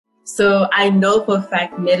So I know for a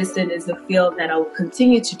fact medicine is a field that I will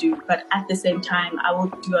continue to do, but at the same time, I will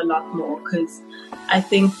do a lot more because I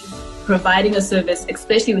think providing a service,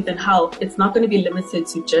 especially within health, it's not going to be limited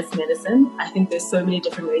to just medicine. I think there's so many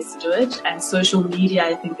different ways to do it, and social media,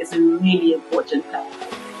 I think, is a really important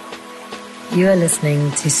platform. You are listening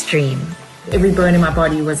to Stream. Every bone in my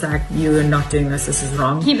body was like, you are not doing this is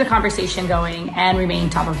wrong. Keep the conversation going and remain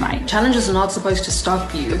top of mind. Challenges are not supposed to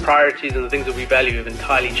stop you. The priorities and the things that we value have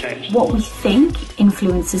entirely changed. What we think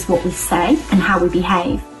influences what we say and how we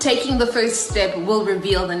behave. Taking the first step will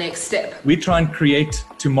reveal the next step. We try and create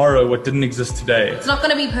tomorrow what didn't exist today. It's not going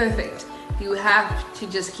to be perfect. You have to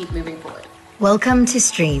just keep moving forward. Welcome to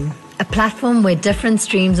Stream, a platform where different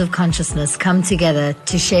streams of consciousness come together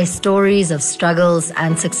to share stories of struggles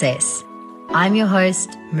and success. I'm your host,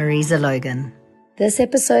 Marisa Logan. This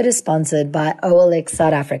episode is sponsored by OLX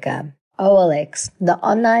South Africa. OLX, the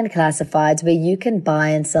online classifieds where you can buy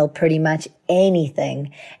and sell pretty much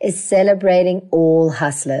anything, is celebrating all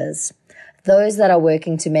hustlers. Those that are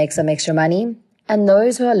working to make some extra money and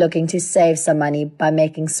those who are looking to save some money by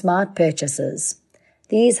making smart purchases.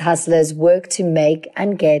 These hustlers work to make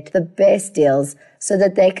and get the best deals so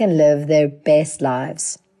that they can live their best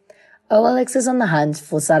lives. OLX is on the hunt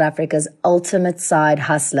for South Africa's ultimate side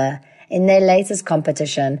hustler in their latest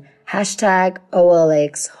competition,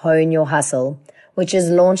 #OLX Hone Your Hustle, which is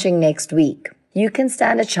launching next week. You can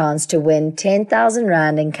stand a chance to win 10,000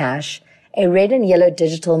 Rand in cash, a red and yellow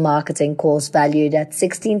digital marketing course valued at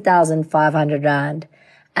 16,500 Rand,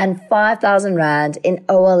 and 5,000 Rand in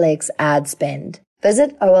OLX ad spend.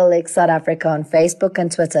 Visit OLX South Africa on Facebook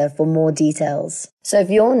and Twitter for more details. So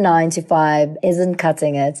if your 9 to 5 isn't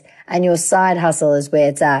cutting it and your side hustle is where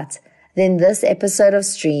it's at, then this episode of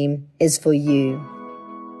Stream is for you.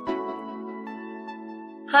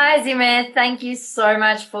 Hi, Zime. Thank you so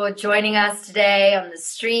much for joining us today on the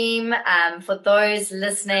stream. For those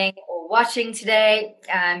listening or watching today,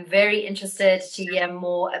 I'm very interested to hear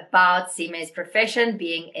more about Zime's profession,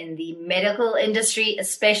 being in the medical industry,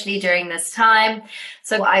 especially during this time.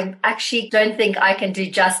 So I actually don't think I can do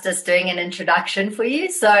justice doing an introduction for you.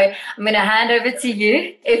 So I'm going to hand over to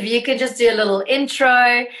you. If you could just do a little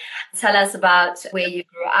intro, tell us about where you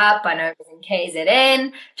grew up. I know it was in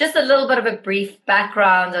KZN. Just a little bit of a brief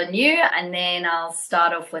background on you, and then I'll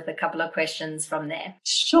start off with a couple of questions from there.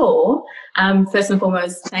 Sure. First and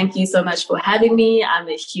foremost, thank you so much for having me. I'm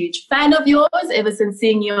a huge fan of yours ever since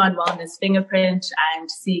seeing you on Wellness Fingerprint and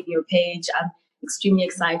seeing your page. I'm extremely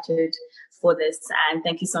excited for this, and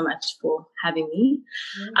thank you so much for having me.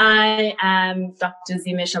 I am Dr.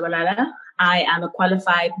 Zime Shabalala. I am a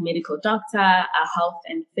qualified medical doctor, a health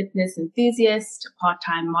and fitness enthusiast, a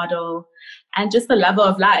part-time model, and just a lover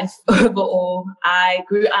of life overall. I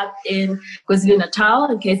grew up in KwaZulu-Natal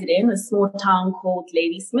in KZN, a small town called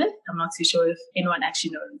Ladysmith. I'm not too sure if anyone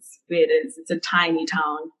actually knows where it is. It's a tiny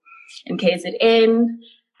town in KZN.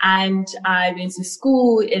 And I went to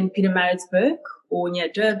school in Pietermaritzburg or near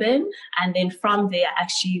Durban. And then from there, I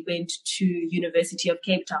actually went to University of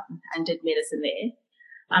Cape Town and did medicine there.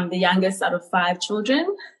 I'm the youngest out of 5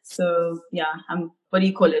 children. So yeah, I'm,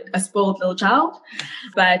 a spoiled little child,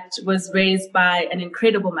 but was raised by an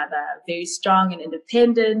incredible mother, very strong and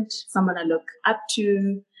independent, someone I look up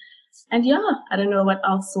to. And yeah, I don't know what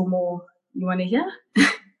else or more you want to hear.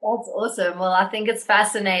 That's awesome. Well, I think it's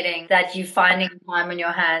fascinating that you're finding time on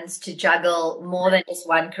your hands to juggle more than just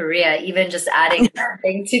one career, even just adding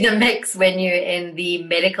something to the mix when you're in the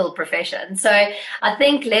medical profession. So I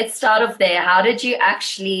think let's start off there. How did you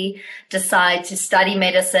actually decide to study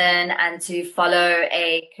medicine and to follow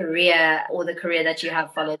a career, or the career that you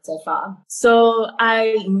have followed so far? So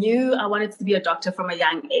I knew I wanted to be a doctor from a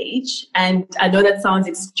young age. And I know that sounds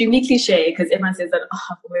extremely cliche because everyone says that,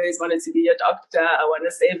 I've always wanted to be a doctor. I want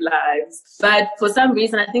to save lives. But for some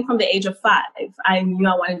reason, I think from the age of 5, I knew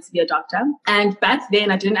I wanted to be a doctor. And back then,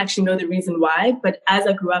 I didn't actually know the reason why. But as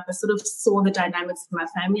I grew up, I sort of saw the dynamics of my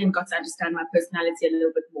family and got to understand my personality a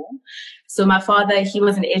little bit more. So my father, he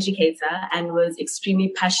was an educator and was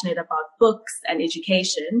extremely passionate about books and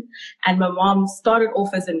education. And my mom started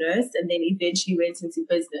off as a nurse and then eventually went into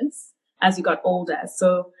business as we got older.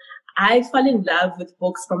 So I fell in love with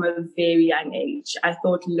books from a very young age. I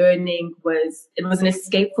thought learning was an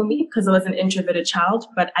escape for me because I was an introverted child,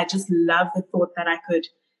 but I just loved the thought that I could,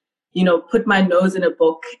 put my nose in a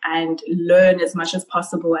book and learn as much as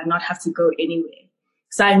possible and not have to go anywhere.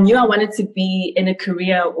 So I knew I wanted to be in a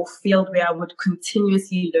career or field where I would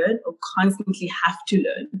continuously learn or constantly have to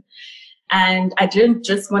learn. And I didn't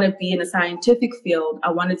just want to be in a scientific field.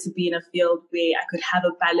 I wanted to be in a field where I could have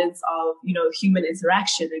a balance of, human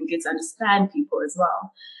interaction and get to understand people as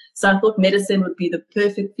well. So I thought medicine would be the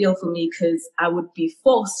perfect field for me because I would be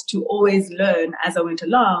forced to always learn as I went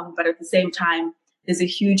along. But at the same time, there's a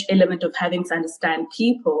huge element of having to understand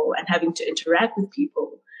people and having to interact with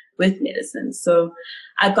people with medicine. So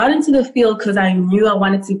I got into the field because I knew I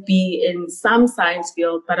wanted to be in some science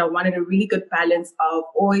field, but I wanted a really good balance of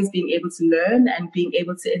always being able to learn and being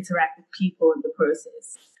able to interact with people in the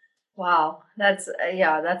process. Wow, that's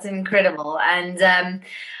incredible. And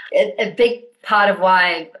a big part of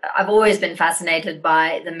why I've always been fascinated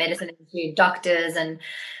by the medicine industry, doctors and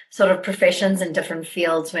sort of professions in different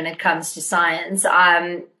fields when it comes to science.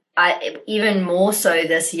 I even more so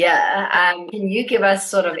this year. Can you give us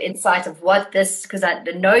sort of insight of what this, because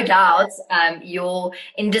no doubt your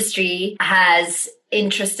industry has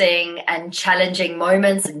interesting and challenging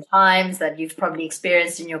moments and times that you've probably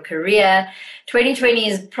experienced in your career. 2020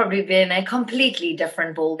 has probably been a completely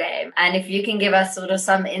different ballgame. And if you can give us sort of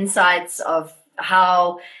some insights of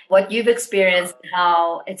what you've experienced and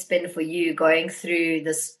how it's been for you going through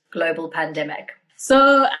this global pandemic.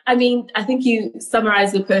 So, I mean, I think you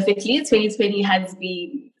summarized it perfectly. 2020 has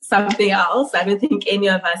been something else. I don't think any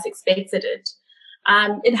of us expected it.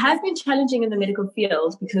 It has been challenging in the medical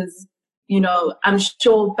field because, I'm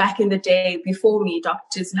sure back in the day before me,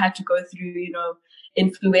 doctors who had to go through,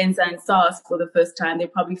 influenza and SARS for the first time, they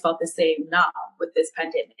probably felt the same now with this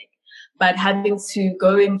pandemic. But having to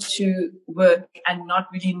go into work and not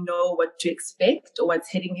really know what to expect or what's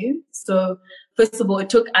hitting you. So first of all, it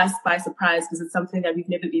took us by surprise because it's something that we've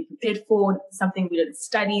never been prepared for, something we didn't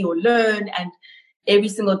study or learn. And every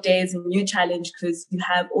single day is a new challenge because you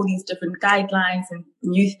have all these different guidelines and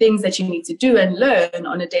new things that you need to do and learn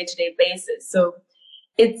on a day-to-day basis. So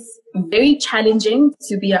it's very challenging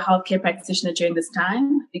to be a healthcare practitioner during this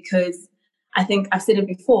time because I think I've said it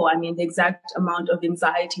before. I mean, the exact amount of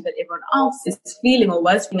anxiety that everyone else is feeling or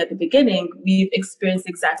was feeling at the beginning, we've experienced the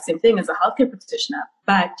exact same thing as a healthcare practitioner.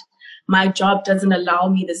 But my job doesn't allow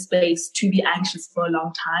me the space to be anxious for a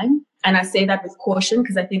long time. And I say that with caution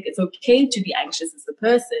because I think it's okay to be anxious as a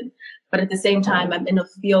person. But at the same time, I'm in a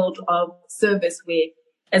field of service where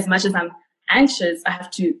as much as I'm anxious, I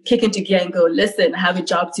have to kick into gear and go, listen, I have a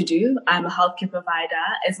job to do. I'm a healthcare provider.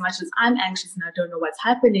 As much as I'm anxious and I don't know what's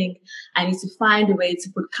happening, I need to find a way to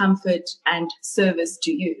put comfort and service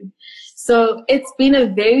to you. So it's been a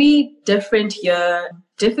very different year,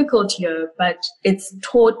 difficult year, but it's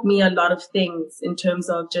taught me a lot of things in terms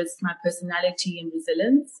of just my personality and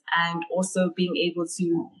resilience and also being able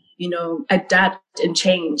to adapt and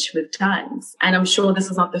change with times. And I'm sure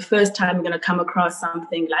this is not the first time you're going to come across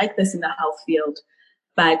something like this in the health field,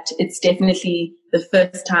 but it's definitely the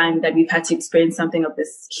first time that we've had to experience something of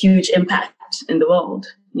this huge impact in the world,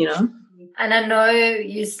 And I know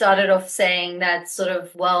you started off saying that sort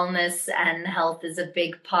of wellness and health is a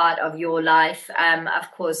big part of your life.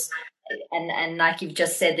 Of course, and like you've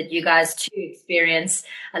just said, that you guys too experience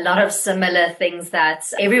a lot of similar things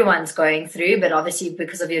that everyone's going through, but obviously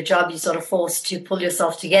because of your job, you're sort of forced to pull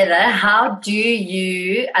yourself together. How do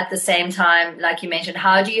you, at the same time, like you mentioned,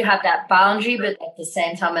 how do you have that boundary, but at the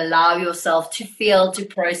same time allow yourself to feel, to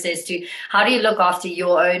process, how do you look after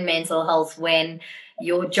your own mental health when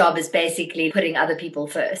your job is basically putting other people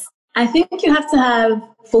first? I think you have to have,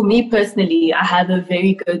 for me personally, I have a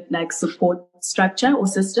very good support structure or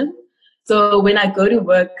system. So when I go to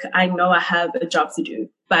work, I know I have a job to do,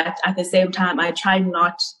 but at the same time, I try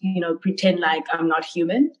not, pretend like I'm not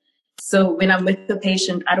human. So when I'm with the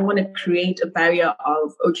patient, I don't want to create a barrier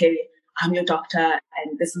of, okay, I'm your doctor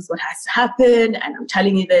and this is what has to happen. And I'm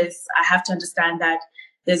telling you this. I have to understand that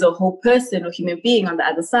there's a whole person or human being on the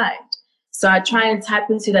other side. So I try and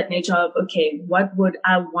tap into that nature of, okay, what would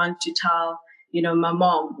I want to tell, my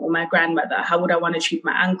mom or my grandmother? How would I want to treat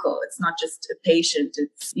my uncle? It's not just a patient.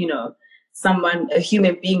 It's, someone, a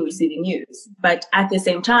human being receiving news. But at the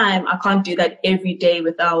same time, I can't do that every day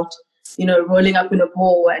without, rolling up in a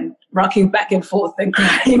ball and rocking back and forth and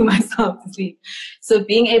crying myself to sleep. So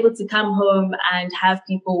being able to come home and have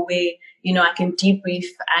people where, I can debrief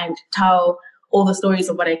and tell all the stories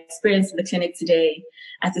of what I experienced in the clinic today.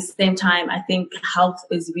 At the same time, I think health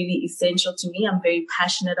is really essential to me. I'm very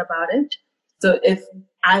passionate about it. So if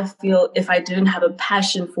I didn't have a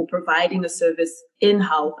passion for providing a service in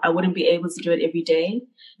health, I wouldn't be able to do it every day.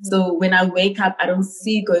 So when I wake up, I don't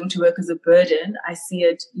see going to work as a burden. I see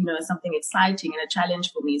it, as something exciting and a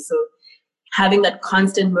challenge for me. So having that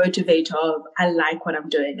constant motivator of, I like what I'm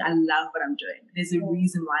doing. I love what I'm doing. There's a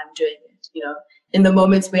reason why I'm doing it. In the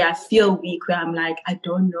moments where I feel weak, where I'm like, I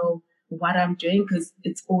don't know what I'm doing because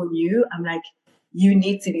it's all new. I'm like, you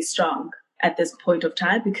need to be strong at this point of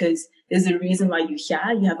time because there's a reason why you're here.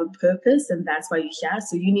 You have a purpose and that's why you're here.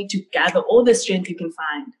 So you need to gather all the strength you can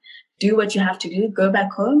find do what you have to do, go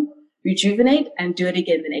back home, rejuvenate, and do it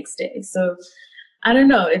again the next day. So I don't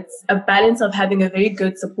know, it's a balance of having a very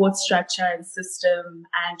good support structure and system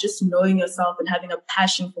and just knowing yourself and having a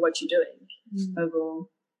passion for what you're doing overall.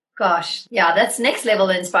 Gosh, yeah, that's next level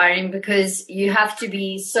inspiring, because you have to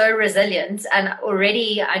be so resilient. And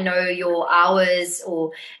already I know your hours,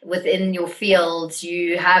 or within your field,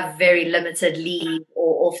 you have very limited leave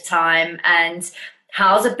or off time. And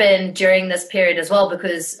how's it been during this period as well?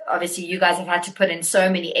 Because obviously you guys have had to put in so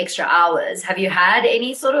many extra hours. Have you had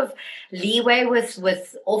any sort of leeway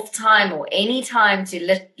with off time or any time to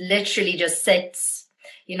literally just set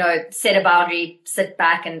a boundary, sit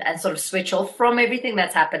back and sort of switch off from everything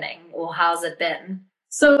that's happening? Or how's it been?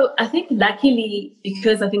 So I think luckily,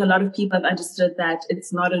 because I think a lot of people have understood that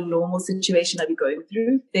it's not a normal situation that we're going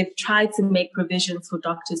through, they've tried to make provisions for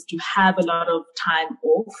doctors to have a lot of time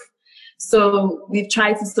off. So we've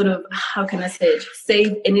tried to sort of, how can I say it,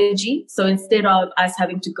 save energy. So instead of us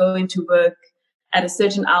having to go into work at a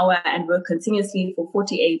certain hour and work continuously for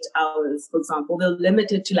 48 hours, for example, they'll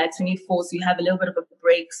limit it to like 24. So you have a little bit of a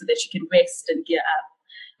break so that you can rest and gear up.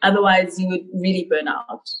 Otherwise, you would really burn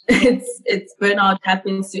out. It's burnout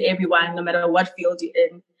happens to everyone, no matter what field you're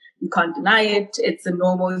in. You can't deny it. It's a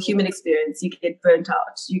normal human experience. You get burnt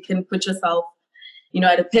out. You can put yourself,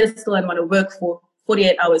 at a pedestal and want to work for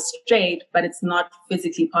 48 hours straight, but it's not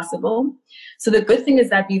physically possible. So the good thing is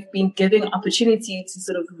that we've been given opportunity to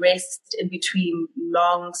sort of rest in between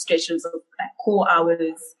long stretches of core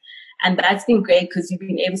hours. And that's been great because you've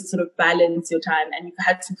been able to sort of balance your time, and you've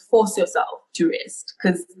had to force yourself to rest,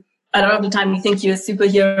 because a lot of the time you think you're a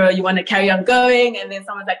superhero, you want to carry on going, and then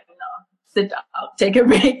someone's like, no, sit down, take a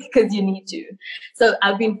break because you need to. So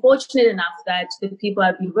I've been fortunate enough that the people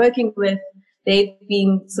I've been working with, they've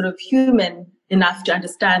been sort of human enough to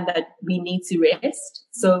understand that we need to rest.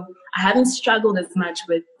 So I haven't struggled as much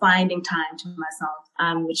with finding time to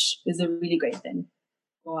myself, which is a really great thing.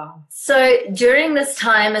 Wow. So during this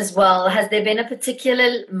time as well, has there been a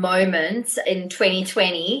particular moment in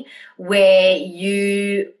 2020 where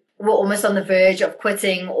you were almost on the verge of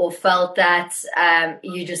quitting, or felt that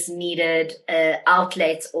you just needed an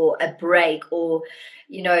outlet or a break? Or,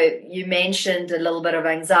 you mentioned a little bit of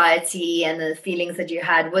anxiety and the feelings that you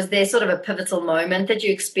had. Was there sort of a pivotal moment that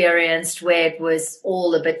you experienced where it was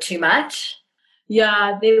all a bit too much?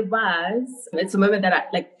 Yeah, there was. It's a moment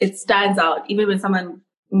that it stands out. Even when someone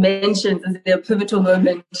mentions, is there a pivotal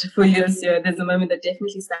moment for you this year? There's a moment that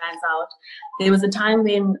definitely stands out. There was a time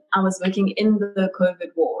when I was working in the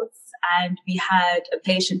COVID wards, and we had a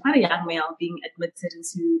patient, quite a young male, being admitted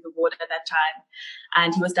into the ward at that time,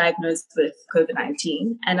 and he was diagnosed with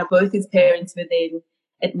COVID-19, and both his parents were then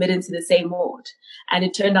admitted to the same ward. And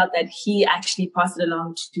it turned out that he actually passed it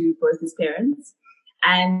along to both his parents.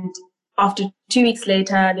 And after 2 weeks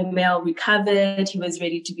later, the male recovered. He was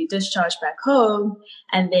ready to be discharged back home.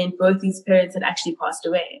 And then both his parents had actually passed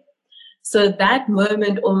away. So that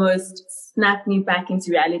moment almost snapped me back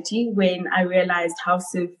into reality when I realized how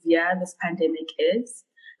severe this pandemic is.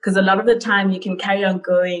 Because a lot of the time you can carry on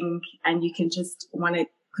going and you can just want to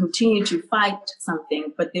continue to fight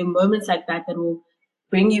something. But there are moments like that that will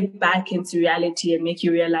bring you back into reality and make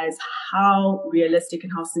you realize how realistic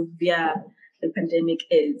and how severe the pandemic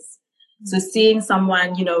is. So seeing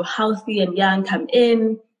someone, healthy and young come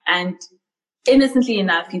in, and innocently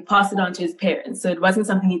enough, he passed it on to his parents. So it wasn't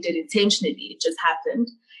something he did intentionally. It just happened.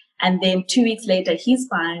 And then 2 weeks later, he's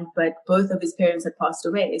fine, but both of his parents had passed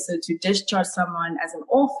away. So to discharge someone as an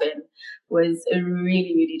orphan was a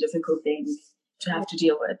really, really difficult thing to have to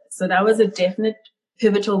deal with. So that was a definite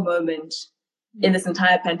pivotal moment in this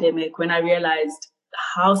entire pandemic when I realized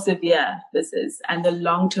how severe this is and the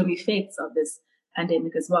long-term effects of this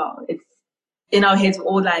pandemic as well. It's in our heads, we're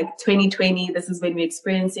all like 2020, this is when we're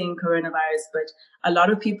experiencing coronavirus, but a lot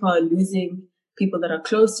of people are losing people that are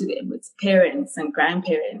close to them. It's parents and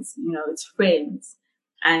grandparents, it's friends.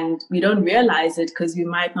 And we don't realize it because we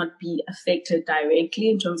might not be affected directly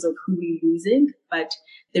in terms of who we're losing. But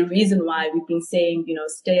the reason why we've been saying,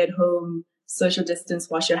 stay at home, social distance,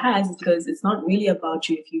 wash your hands, is because it's not really about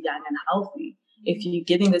you if you're young and healthy. If you're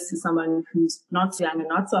giving this to someone who's not so young and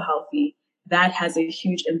not so healthy, that has a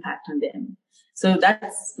huge impact on them. So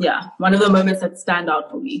that's, one of the moments that stand out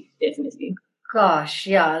for me, definitely. Gosh,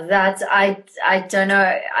 yeah, I don't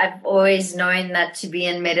know. I've always known that to be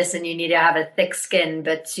in medicine, you need to have a thick skin,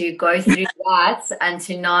 but to go through that and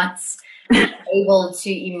to not be able to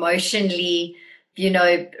emotionally,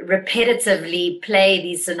 repetitively play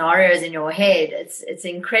these scenarios in your head, it's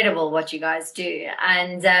incredible what you guys do.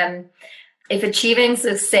 And if achieving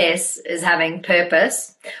success is having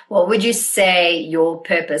purpose, what would you say your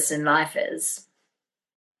purpose in life is?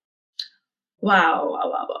 Wow.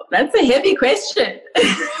 That's a heavy question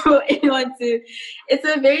for anyone to. It's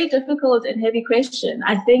a very difficult and heavy question.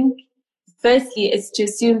 I think, firstly, it's to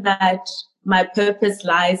assume that my purpose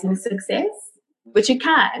lies in success, which it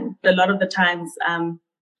can. A lot of the times, I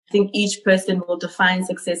think each person will define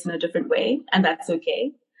success in a different way, and that's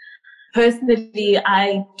okay. Personally,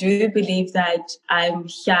 I do believe that I'm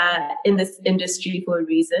here in this industry for a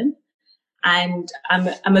reason. And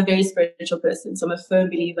I'm a very spiritual person. So I'm a firm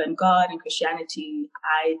believer in God and Christianity.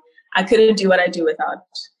 I couldn't do what I do without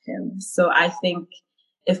him. So I think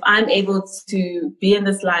if I'm able to be in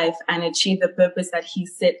this life and achieve the purpose that he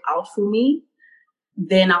set out for me,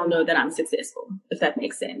 then I'll know that I'm successful, if that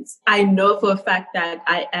makes sense. I know for a fact that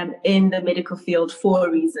I am in the medical field for a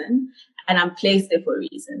reason, and I'm placed there for a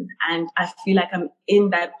reason. And I feel like I'm in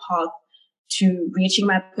that path to reaching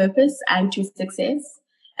my purpose and to success.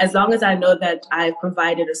 As long as I know that I've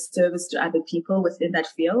provided a service to other people within that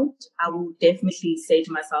field, I will definitely say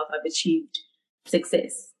to myself, I've achieved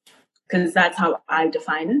success, because that's how I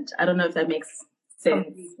define it. I don't know if that makes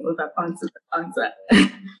sense or if I've answered the answer.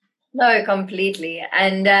 No, completely.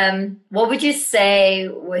 And what would you say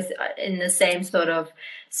in the same sort of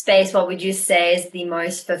space, what would you say is the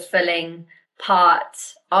most fulfilling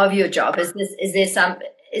part of your job?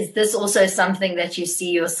 Is this also something that you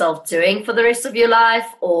see yourself doing for the rest of your life?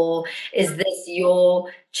 Or is this your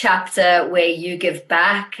chapter where you give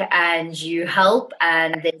back and you help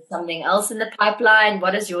and there's something else in the pipeline?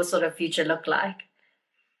 What does your sort of future look like?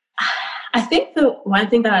 I think the one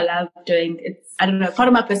thing that I love doing, it's, I don't know, part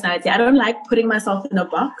of my personality. I don't like putting myself in a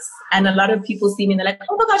box. And a lot of people see me and they're like,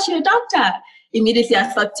 oh my gosh, you're a doctor. Immediately I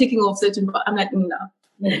start ticking off certain boxes. I'm like, no,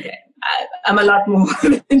 okay. I'm a lot more.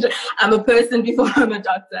 I'm a person before I'm a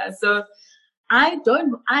doctor. So I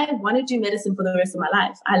want to do medicine for the rest of my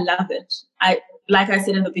life. I love it. Like I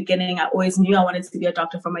said in the beginning, I always knew I wanted to be a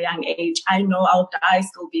doctor from a young age. I know I'll die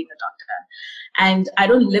still being a doctor. And I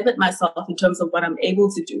don't limit myself in terms of what I'm able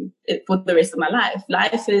to do for the rest of my life.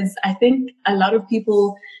 Life is, I think a lot of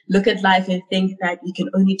people look at life and think that you can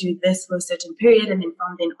only do this for a certain period, and then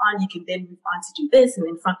from then on, you can then move on to do this. And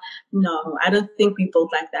then no, I don't think we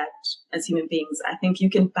build like that as human beings. I think you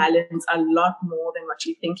can balance a lot more than what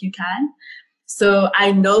you think you can. So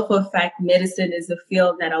I know for a fact medicine is a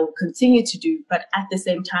field that I will continue to do, but at the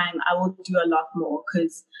same time, I will do a lot more,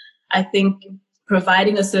 because I think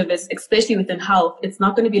providing a service, especially within health, it's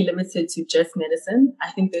not going to be limited to just medicine.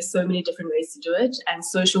 I think there's so many different ways to do it. And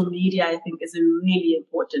social media, I think, is a really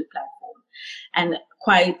important platform and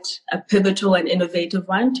quite a pivotal and innovative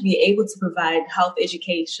one to be able to provide health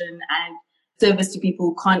education and service to people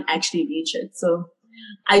who can't actually reach it. So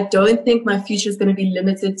I don't think my future is going to be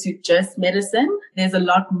limited to just medicine. There's a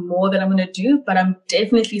lot more that I'm going to do, but I'm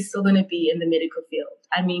definitely still going to be in the medical field.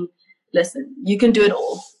 I mean, listen, you can do it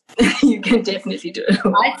all. You can definitely do it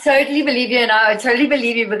all. I totally believe you, and I totally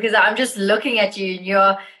believe you, because I'm just looking at you and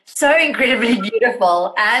you're so incredibly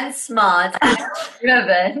beautiful and smart and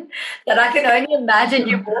driven that I can only imagine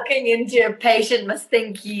you walking into a patient must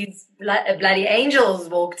think he's a bloody angel's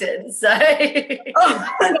walked in. So maybe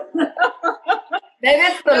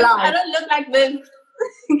it's the light. I don't look like this.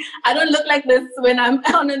 I don't look like this when I'm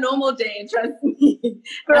on a normal day, trust me.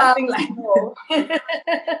 Nothing like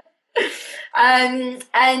that. And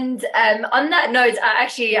on that note, I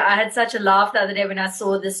had such a laugh the other day when I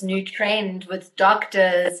saw this new trend with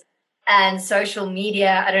doctors and social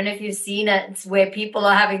media. I don't know if you've seen it. It's where people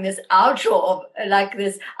are having this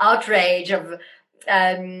this outrage of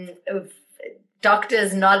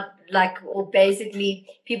doctors not or basically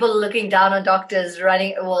people looking down on doctors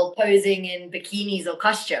posing in bikinis or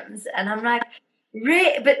costumes. And I'm like,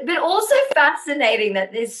 but also fascinating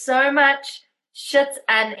that there's so much shit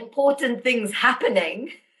and important things happening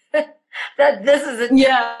that this is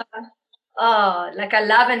I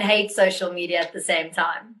love and hate social media at the same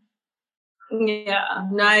time. Yeah,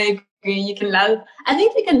 no, I agree. I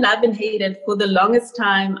think you can love and hate it. For the longest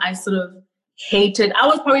time, I sort of hated. I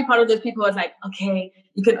was probably part of those people who was like, okay,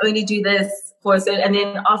 you can only do this for a certain, and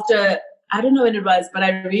then after, I don't know when it was, but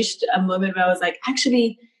I reached a moment where I was like,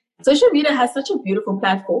 actually, social media has such a beautiful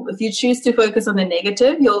platform. If you choose to focus on the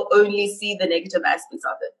negative, you'll only see the negative aspects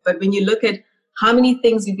of it. But when you look at how many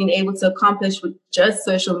things we've been able to accomplish with just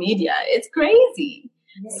social media, it's crazy.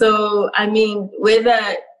 Yes. So, I mean, whether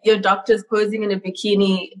your doctor's posing in a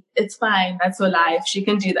bikini, it's fine. That's her life. She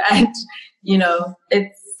can do that.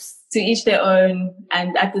 to each their own.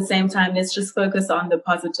 And at the same time, let's just focus on the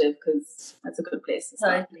positive, because that's a good place to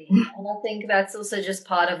start. Totally. And I think that's also just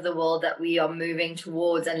part of the world that we are moving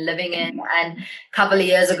towards and living in. And a couple of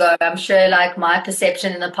years ago, I'm sure like my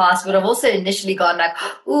perception in the past would have also initially gone like,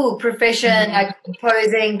 ooh, profession, like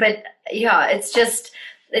posing. But yeah, it's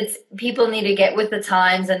people need to get with the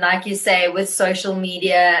times. And like you say, with social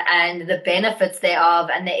media and the benefits thereof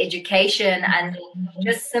and the education and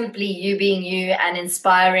just simply you being you and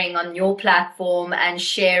inspiring on your platform and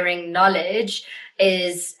sharing knowledge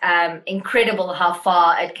is incredible how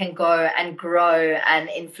far it can go and grow and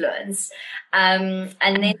influence. And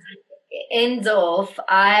then end off,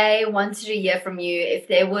 I wanted to hear from you if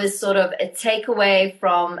there was sort of a takeaway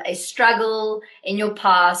from a struggle in your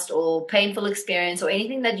past or painful experience or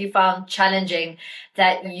anything that you found challenging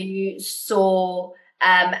that you saw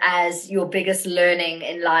as your biggest learning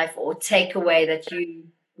in life or takeaway that you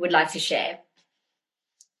would like to share.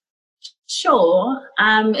 Sure.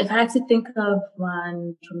 If I had to think of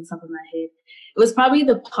one from the top of my head, it was probably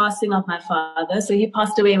the passing of my father. So he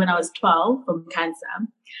passed away when I was 12 from cancer.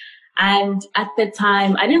 And at the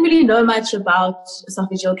time, I didn't really know much about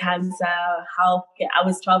esophageal cancer, I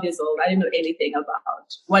was 12 years old. I didn't know anything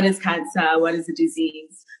about what is cancer, what is the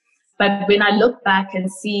disease. But when I look back and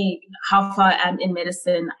see how far I am in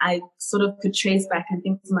medicine, I sort of could trace back and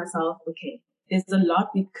think to myself, okay, there's a lot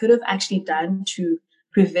we could have actually done to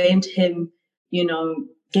prevent him,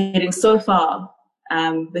 getting so far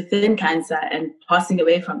within cancer and passing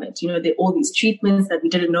away from it. There are all these treatments that we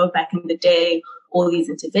didn't know back in the day, all these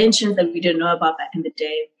interventions that we didn't know about back in the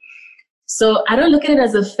day. So I don't look at it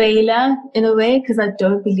as a failure in a way, because I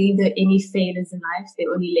don't believe there are any failures in life.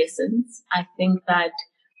 They're only lessons. I think that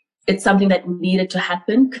it's something that needed to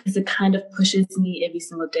happen because it kind of pushes me every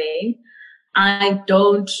single day.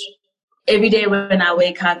 Every day when I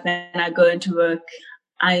wake up and I go into work,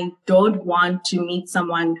 I don't want to meet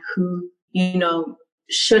someone who,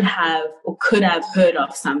 should have or could have heard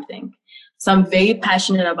of something. So I'm very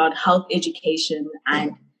passionate about health education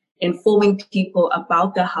and informing people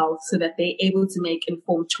about their health so that they're able to make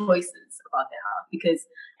informed choices about their health. Because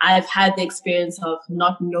I've had the experience of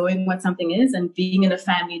not knowing what something is and being in a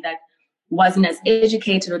family that wasn't as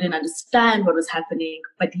educated or didn't understand what was happening,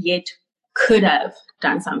 but yet could have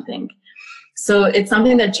done something. So it's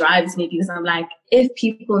something that drives me, because I'm like, if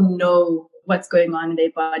people know what's going on in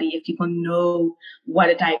their body, if people know what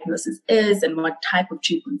a diagnosis is and what type of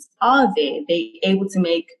treatments are there, they're able to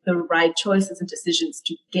make the right choices and decisions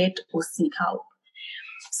to get or seek help.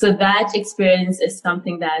 So that experience is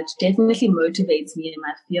something that definitely motivates me in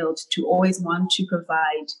my field to always want to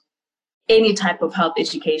provide any type of health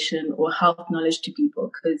education or health knowledge to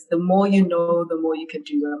people, because the more you know, the more you can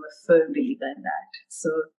do. I'm a firm believer in that. So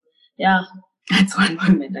yeah, that's one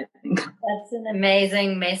moment, I think. That's an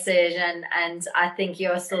amazing message. And I think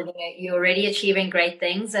you're already achieving great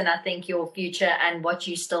things. And I think your future and what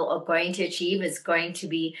you still are going to achieve is going to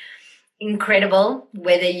be incredible,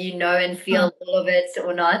 whether you know and feel all of it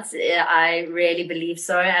or not. I really believe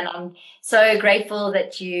so. And I'm so grateful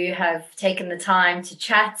that you have taken the time to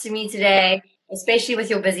chat to me today, especially with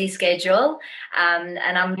your busy schedule. And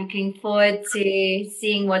I'm looking forward to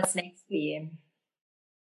seeing what's next for you.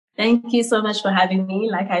 Thank you so much for having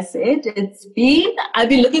me. Like I said, I've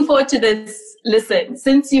been looking forward to this. Listen,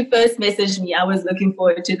 since you first messaged me, I was looking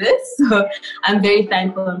forward to this. So I'm very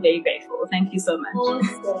thankful and very grateful. Thank you so much.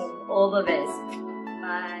 Awesome. All the best.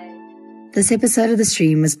 Bye. This episode of The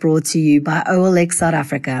Stream was brought to you by OLX South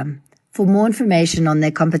Africa. For more information on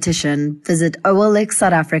their competition, visit OLX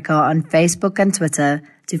South Africa on Facebook and Twitter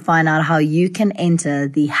to find out how you can enter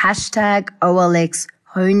the hashtag OLX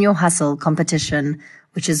Hone Your Hustle competition,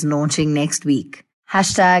 which is launching next week.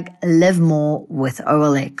 Hashtag Live More with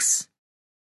OLX.